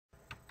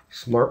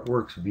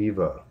Smartworx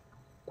Viva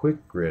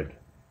QuickGrid,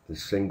 the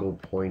single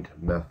point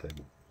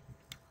method.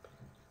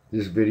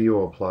 This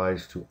video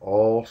applies to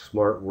all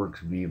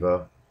Smartworx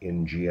Viva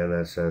in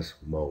GNSS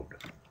mode.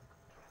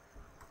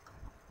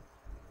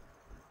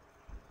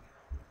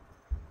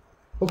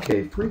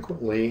 Okay,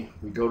 frequently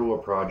we go to a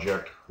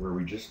project where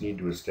we just need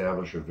to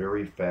establish a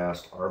very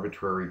fast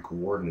arbitrary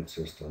coordinate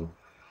system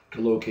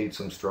to locate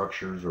some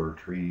structures or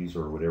trees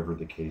or whatever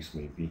the case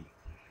may be.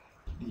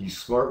 The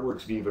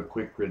Smartworx Viva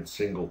QuickGrid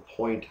single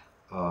point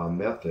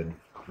method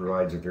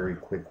provides a very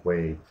quick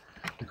way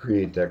to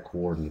create that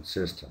coordinate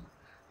system.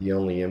 The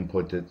only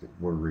input that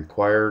were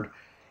required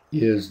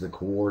is the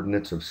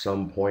coordinates of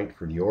some point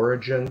for the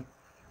origin,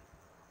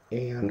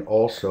 and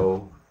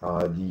also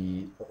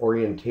the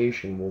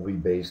orientation will be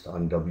based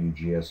on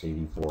WGS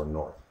 84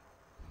 north.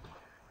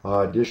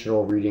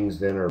 Additional readings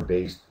then are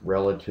based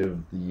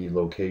relative the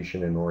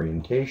location and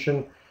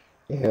orientation,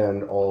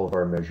 and all of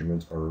our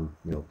measurements are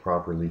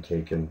properly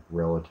taken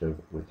relative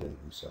within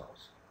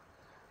themselves.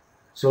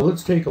 So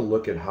let's take a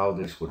look at how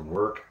this would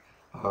work.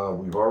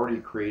 We've already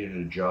created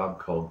a job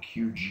called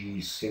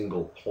QG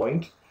single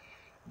point.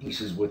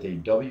 This is with a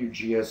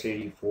WGS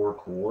 84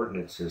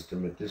 coordinate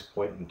system at this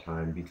point in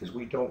time because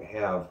we don't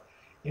have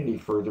any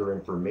further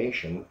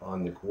information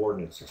on the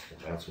coordinate system.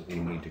 That's what we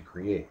need to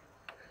create.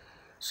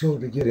 So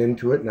to get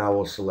into it, now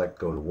we'll select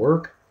go to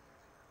work,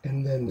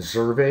 and then the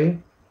survey,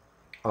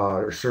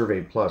 or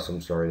survey plus,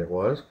 I'm sorry, that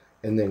was,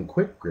 and then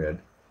QuickGrid,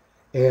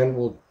 and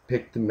we'll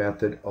pick the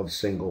method of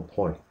single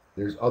point.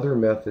 There's other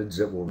methods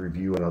that we'll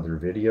review in other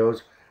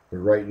videos, but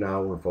right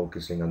now we're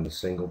focusing on the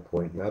single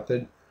point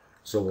method.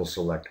 So we'll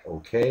select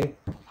OK.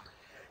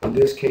 In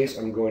this case,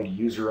 I'm going to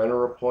user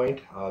enter a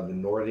point. The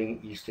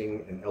northing,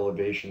 easting, and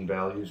elevation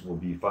values will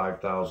be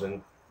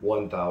 5,000,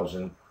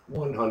 1,000,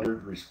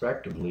 100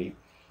 respectively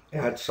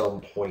at some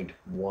point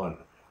 1.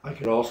 I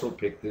could also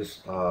pick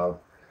this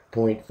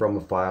point from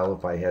a file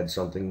if I had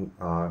something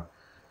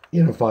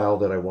in a file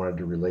that I wanted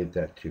to relate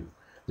that to.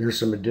 There's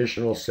some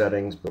additional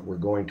settings, but we're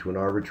going to an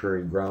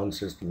arbitrary ground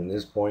system in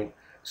this point,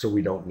 so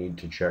we don't need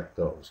to check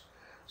those.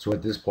 So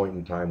at this point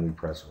in time, we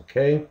press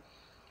OK.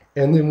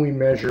 And then we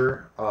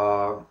measure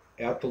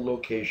at the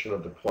location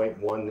of the point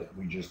 1 that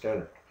we just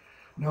entered.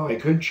 Now I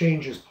could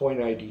change this point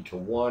ID to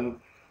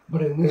 1,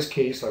 but in this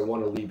case I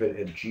want to leave it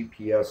at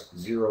GPS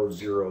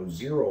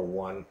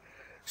 0001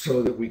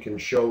 so that we can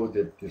show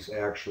that this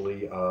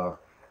actually, a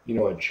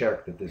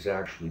check that this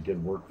actually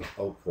did work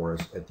out for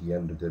us at the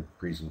end of the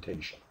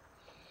presentation.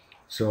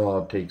 So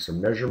I'll take some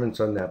measurements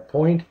on that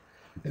point,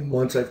 and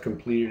once I've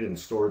completed and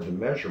stored the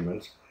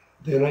measurements,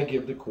 then I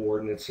give the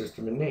coordinate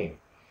system a name.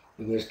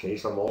 In this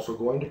case, I'm also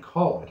going to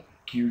call it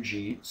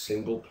QG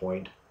single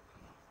point,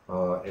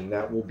 and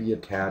that will be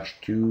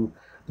attached to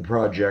the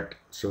project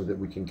so that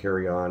we can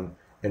carry on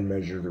and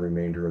measure the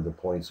remainder of the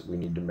points that we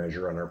need to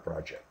measure on our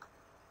project.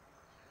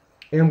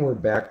 And we're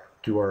back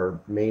to our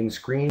main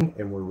screen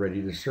and we're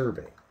ready to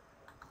survey.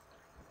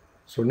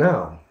 So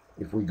now,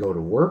 if we go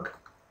to work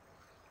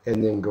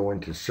and then go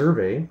into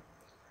survey,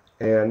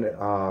 and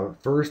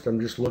first I'm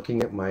just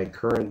looking at my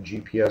current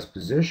GPS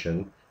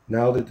position.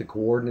 Now that the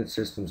coordinate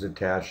system's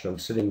attached, I'm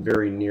sitting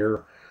very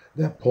near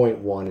that point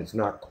 1. It's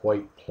not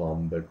quite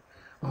plumb, but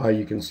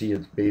you can see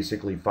it's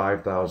basically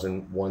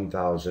 5,000,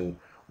 1,000,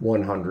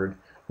 100,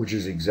 which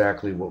is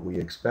exactly what we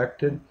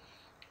expected.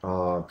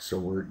 So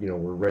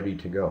we're ready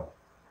to go.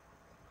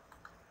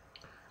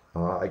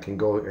 I can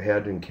go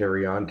ahead and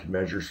carry on to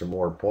measure some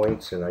more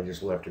points, and I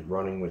just left it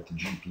running with the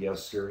GPS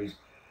series.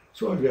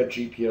 So I've got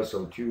GPS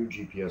 02,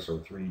 GPS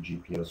 03,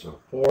 GPS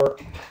 04.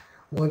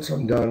 Once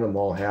I'm done, I'm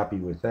all happy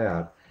with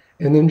that.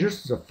 And then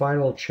just as a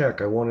final check,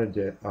 I wanted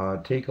to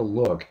take a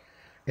look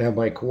at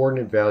my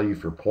coordinate value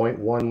for point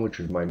 1, which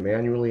is my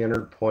manually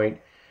entered point,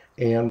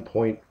 and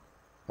point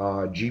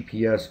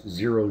GPS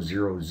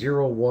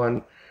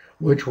 0001,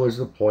 which was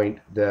the point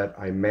that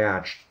I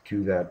matched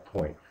to that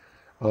point.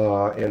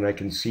 And I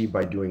can see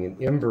by doing an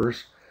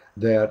inverse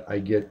that I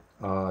get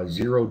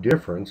 0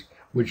 difference,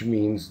 which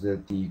means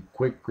that the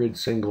QuickGrid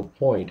single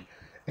point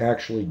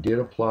actually did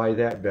apply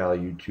that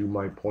value to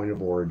my point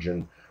of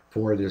origin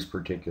for this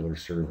particular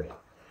survey.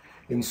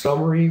 In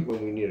summary,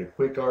 when we need a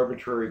quick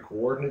arbitrary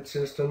coordinate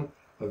system,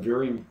 a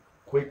very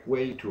quick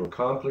way to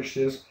accomplish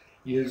this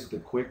is the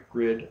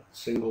QuickGrid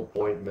single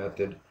point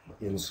method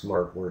in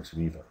Smartworx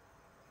Viva.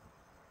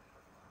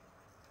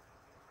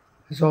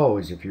 As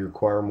always, if you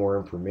require more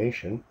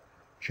information,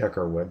 check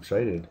our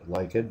website at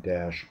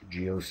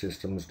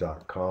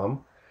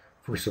leica-geosystems.com.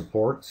 For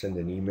support, send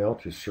an email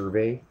to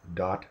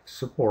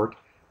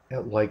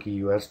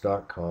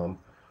survey.support@leicaus.com,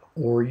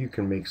 or you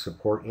can make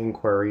support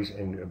inquiries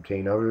and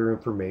obtain other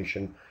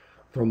information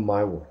from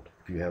My World.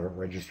 If you haven't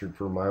registered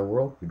for My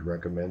World, we'd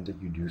recommend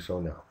that you do so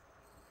now.